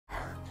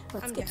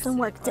Let's get some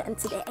work done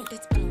today.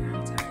 It's been a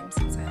long time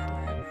since I had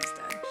my eyebrows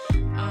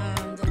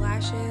done. The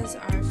lashes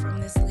are from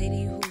this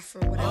lady who, for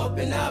whatever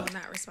reason, will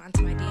not respond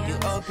to my DMs. You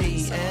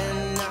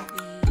OPN,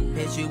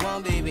 bitch, you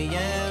won't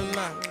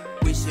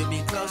BBM. We should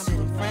be closer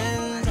than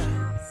friends.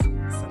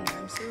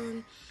 Sometime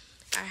soon.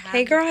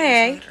 Hey girl,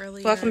 hey,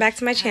 welcome back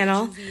to my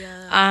channel.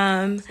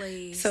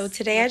 So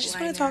today I just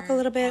want to talk a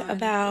little bit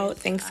about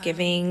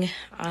Thanksgiving.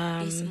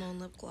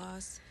 Lip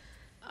gloss.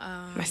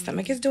 My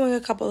stomach is doing a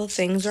couple of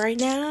things right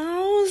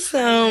now,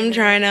 so I'm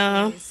trying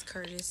to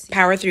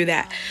power through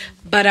that.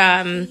 But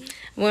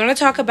we're going to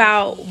talk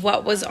about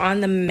what was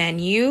on the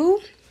menu,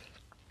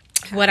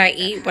 what I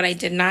ate, what I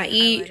did not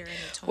eat,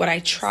 what I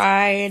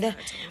tried,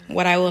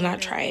 what I will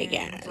not try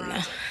again.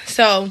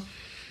 So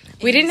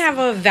we didn't have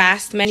a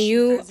vast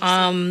menu.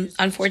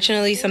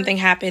 Unfortunately, something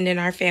happened in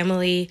our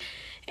family,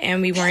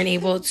 and we weren't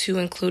able to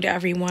include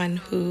everyone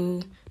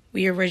who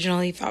we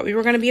originally thought we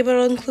were going to be able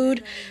to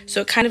include.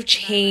 So it kind of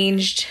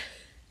changed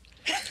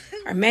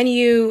our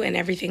menu and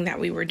everything that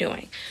we were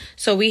doing.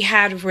 So we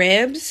had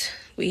ribs,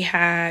 we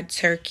had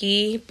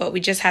turkey, but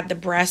we just had the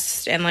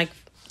breast and like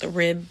the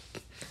rib,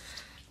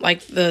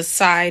 like the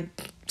side.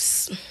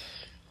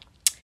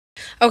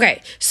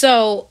 Okay,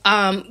 so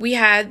we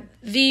had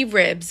the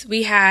ribs,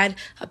 we had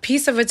a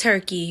piece of a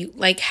turkey,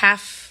 like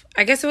half,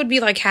 I guess it would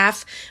be like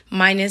half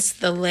minus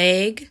the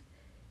leg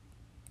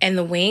and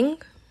the wing,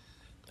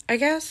 I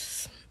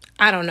guess.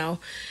 I don't know.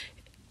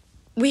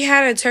 We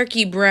had a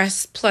turkey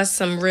breast plus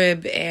some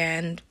rib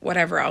and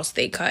whatever else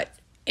they cut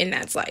in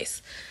that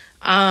slice.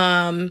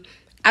 I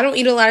don't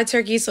eat a lot of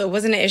turkey, so it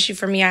wasn't an issue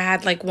for me. I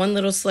had like one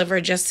little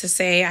sliver just to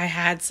say I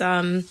had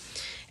some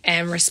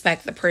and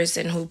respect the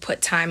person who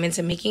put time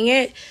into making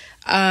it.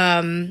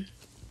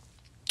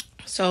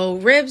 So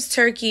ribs,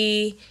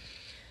 turkey,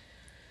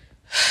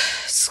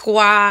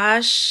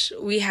 squash.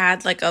 We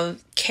had like a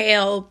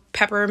kale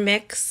pepper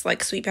mix,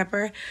 like sweet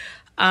pepper.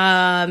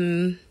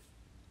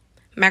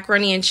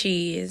 Macaroni and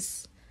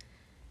cheese.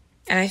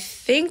 And I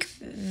think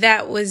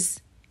that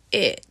was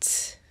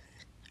it.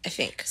 I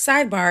think.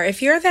 Sidebar,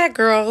 if you're that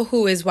girl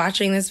who is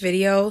watching this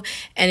video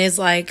and is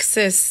like,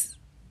 sis,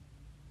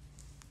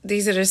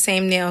 these are the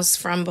same nails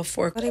from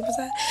before, what was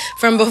that?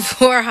 From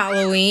before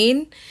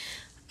Halloween.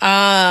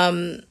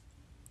 Mind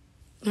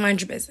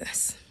your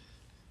business.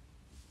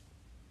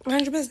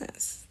 Mind your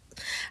business.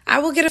 I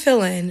will get a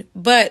fill-in,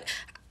 but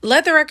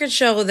let the record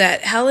show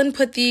that Helen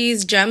put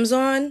these gems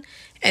on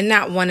and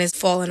not one is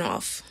falling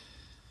off.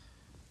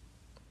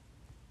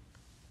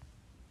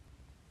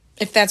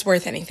 If that's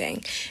worth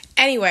anything.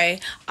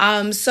 Anyway,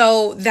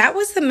 so that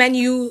was the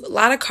menu. A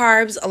lot of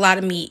carbs, a lot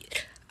of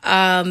meat.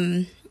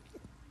 A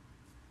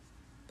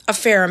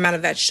fair amount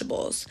of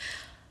vegetables.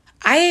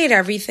 I ate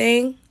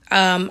everything.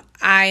 I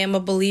am a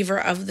believer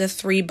of the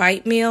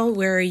 3-bite meal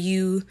where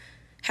you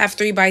have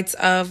 3 bites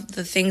of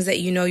the things that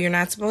you know you're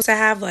not supposed to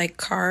have, like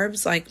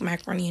carbs, like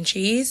macaroni and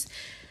cheese,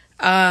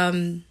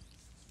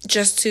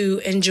 just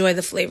to enjoy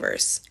the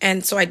flavors.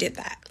 And so I did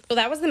that. So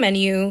that was the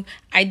menu.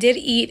 I did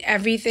eat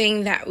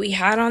everything that we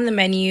had on the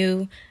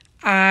menu.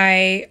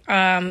 I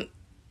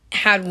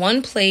had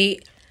 1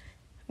 plate,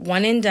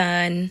 one and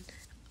done.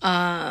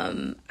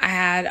 I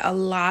had a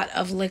lot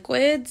of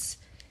liquids.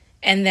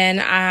 And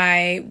then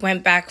I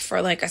went back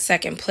for like a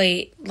second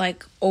plate,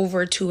 like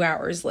over 2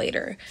 hours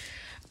later.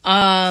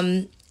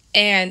 And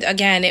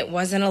again, it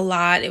wasn't a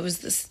lot. It was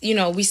this, you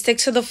know, we stick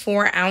to the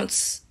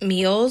 4-ounce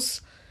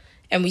meals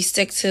and we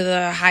stick to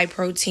the high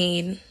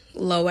protein,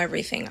 low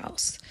everything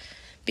else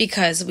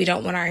because we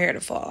don't want our hair to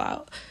fall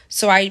out.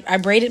 So I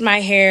braided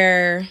my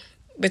hair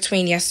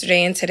between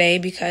yesterday and today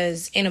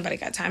because ain't nobody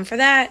got time for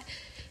that.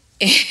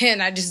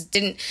 And I just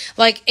didn't,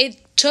 like, it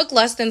took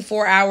less than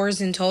 4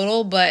 hours in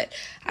total, but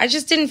I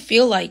just didn't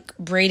feel like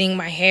braiding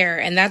my hair.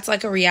 And that's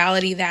like a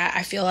reality that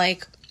I feel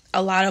like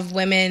a lot of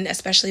women,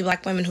 especially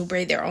Black women who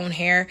braid their own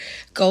hair,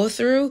 go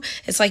through.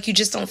 It's like you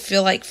just don't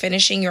feel like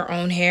finishing your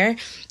own hair.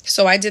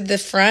 So I did the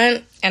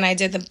front and I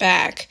did the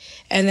back.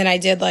 And then I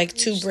did like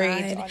 2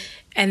 braids.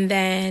 And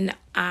then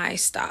I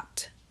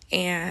stopped.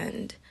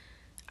 And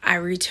I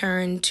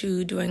returned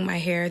to doing my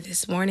hair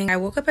this morning. I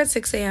woke up at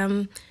 6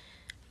 a.m.,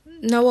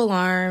 no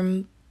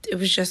alarm. It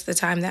was just the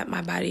time that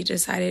my body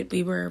decided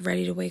we were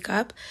ready to wake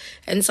up.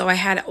 And so I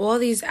had all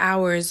these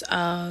hours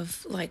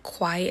of like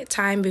quiet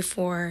time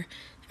before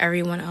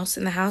everyone else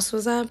in the house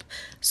was up.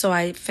 So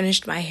I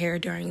finished my hair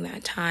during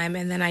that time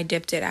and then I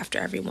dipped it after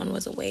everyone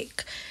was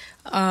awake.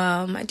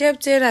 I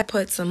dipped it, I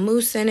put some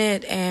mousse in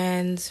it,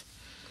 and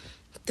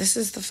this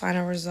is the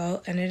final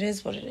result, and it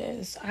is what it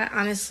is. I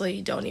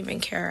honestly don't even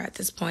care at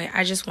this point.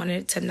 I just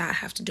wanted to not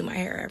have to do my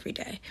hair every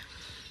day.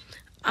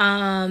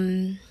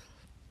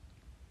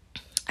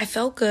 I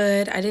felt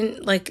good. I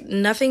didn't, like,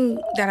 nothing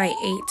that I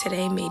ate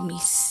today made me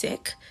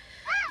sick.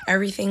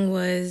 Everything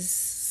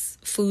was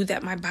food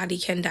that my body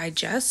can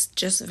digest,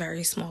 just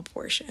very small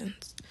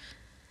portions.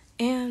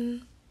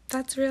 And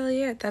that's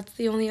really it. That's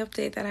the only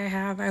update that I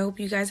have. I hope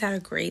you guys had a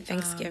great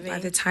Thanksgiving. By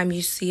the time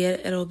you see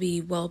it, it'll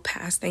be well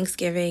past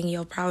Thanksgiving.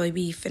 You'll probably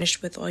be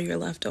finished with all your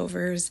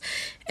leftovers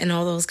and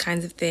all those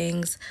kinds of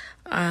things.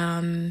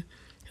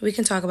 We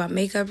can talk about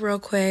makeup real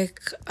quick.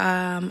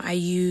 I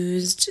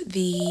used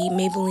the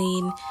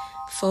Maybelline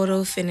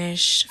Photo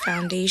Finish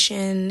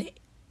foundation.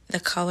 The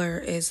color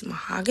is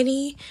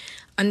mahogany.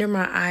 Under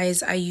my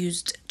eyes, I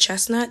used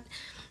chestnut.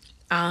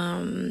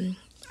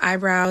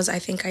 Eyebrows, I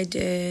think I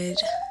did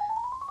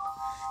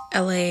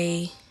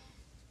LA,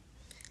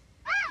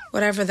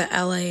 whatever the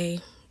LA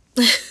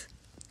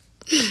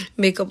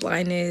makeup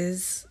line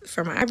is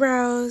for my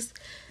eyebrows.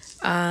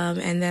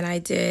 And then I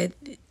did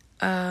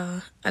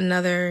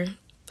another,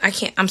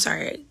 I'm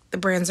sorry, the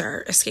brands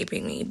are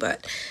escaping me,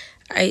 but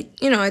I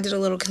did a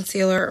little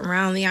concealer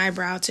around the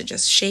eyebrow to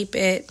just shape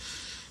it.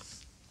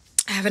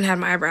 I haven't had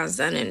my eyebrows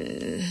done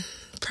in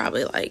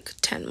probably like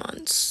 10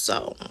 months,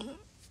 so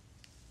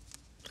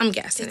I'm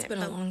guessing it's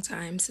been a long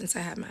time since I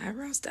had my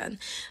eyebrows done.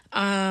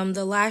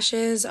 The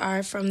lashes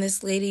are from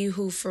this lady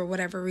who, for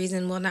whatever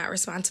reason, will not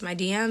respond to my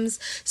DMs,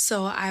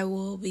 so I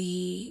will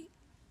be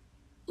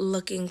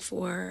looking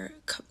for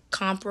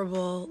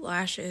comparable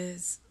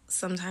lashes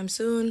sometime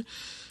soon.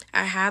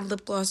 I had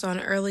lip gloss on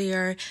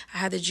earlier. I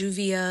had the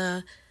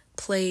Juvia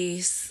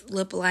Place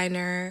lip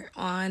liner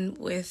on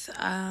with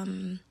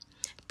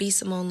B.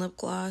 Simone lip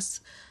gloss.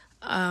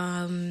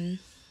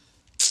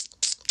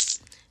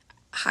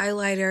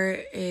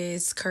 Highlighter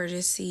is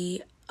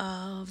courtesy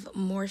of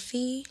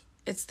Morphe.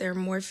 It's their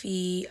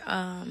Morphe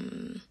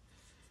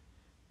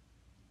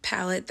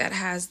palette that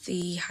has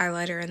the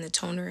highlighter and the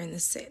toner in the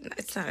same.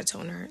 It's not a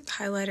toner.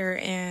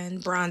 Highlighter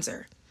and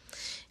bronzer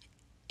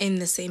in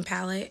the same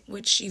palette,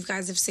 which you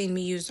guys have seen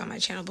me use on my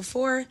channel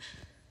before.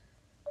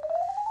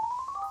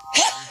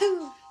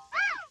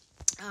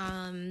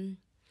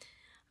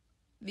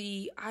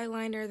 The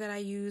eyeliner that I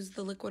use,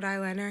 the liquid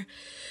eyeliner.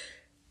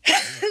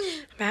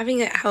 I'm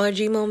having an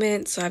allergy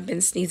moment, so I've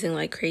been sneezing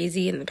like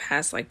crazy in the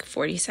past like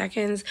 40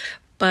 seconds.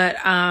 But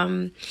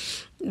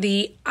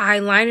the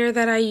eyeliner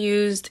that I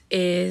used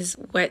is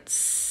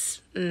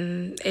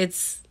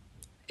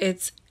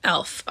it's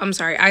Elf. I'm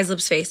sorry, Eyes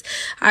Lips Face.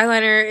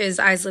 Eyeliner is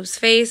Eyes Lips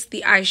Face.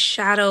 The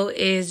eyeshadow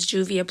is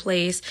Juvia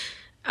Place.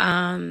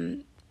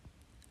 And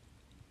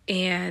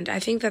I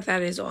think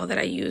that is all that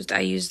I used.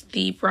 I used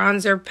the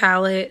bronzer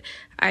palette.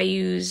 I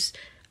used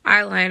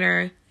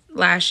eyeliner,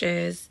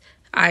 lashes,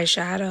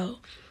 eyeshadow,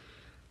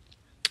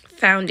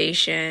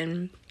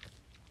 foundation,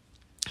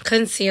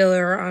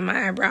 concealer on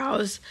my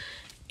eyebrows,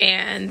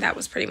 and that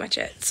was pretty much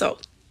it. So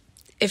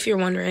if you're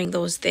wondering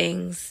those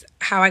things,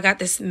 how I got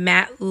this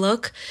matte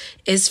look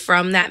is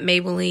from that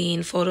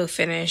Maybelline Photo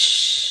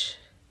Finish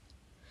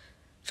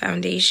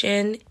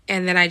foundation,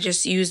 and then I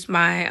just used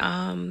my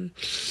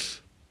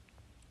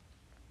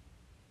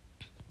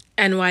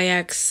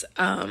NYX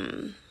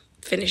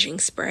finishing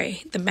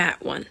spray, the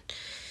matte one,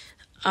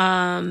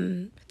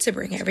 to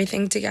bring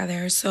everything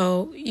together.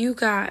 So you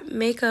got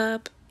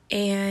makeup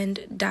and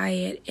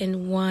diet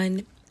in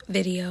one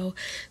video.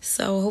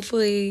 So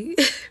hopefully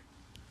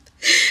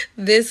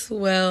this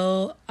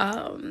will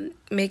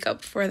make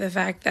up for the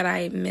fact that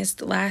I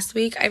missed last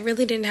week. I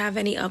really didn't have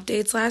any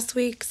updates last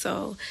week,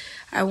 so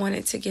I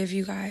wanted to give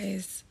you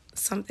guys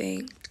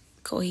something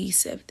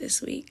cohesive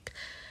this week.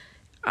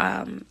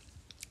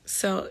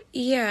 So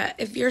yeah,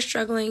 if you're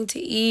struggling to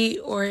eat,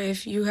 or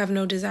if you have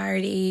no desire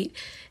to eat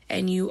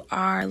and you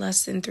are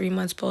less than 3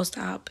 months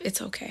post-op,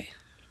 it's okay.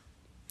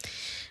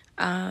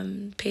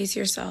 Pace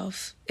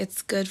yourself.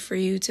 It's good for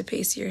you to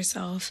pace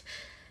yourself.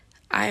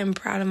 I am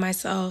proud of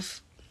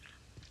myself.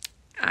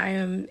 I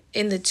am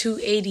in the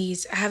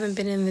 280s. I haven't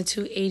been in the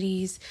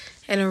 280s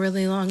in a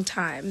really long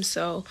time.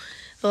 So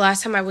the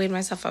last time I weighed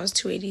myself, I was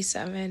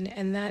 287,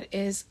 and that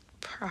is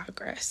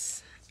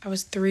progress. I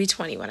was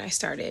 320 when I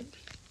started.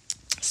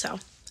 So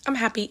I'm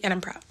happy and I'm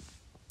proud.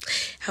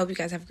 I hope you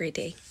guys have a great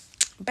day.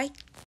 Bye.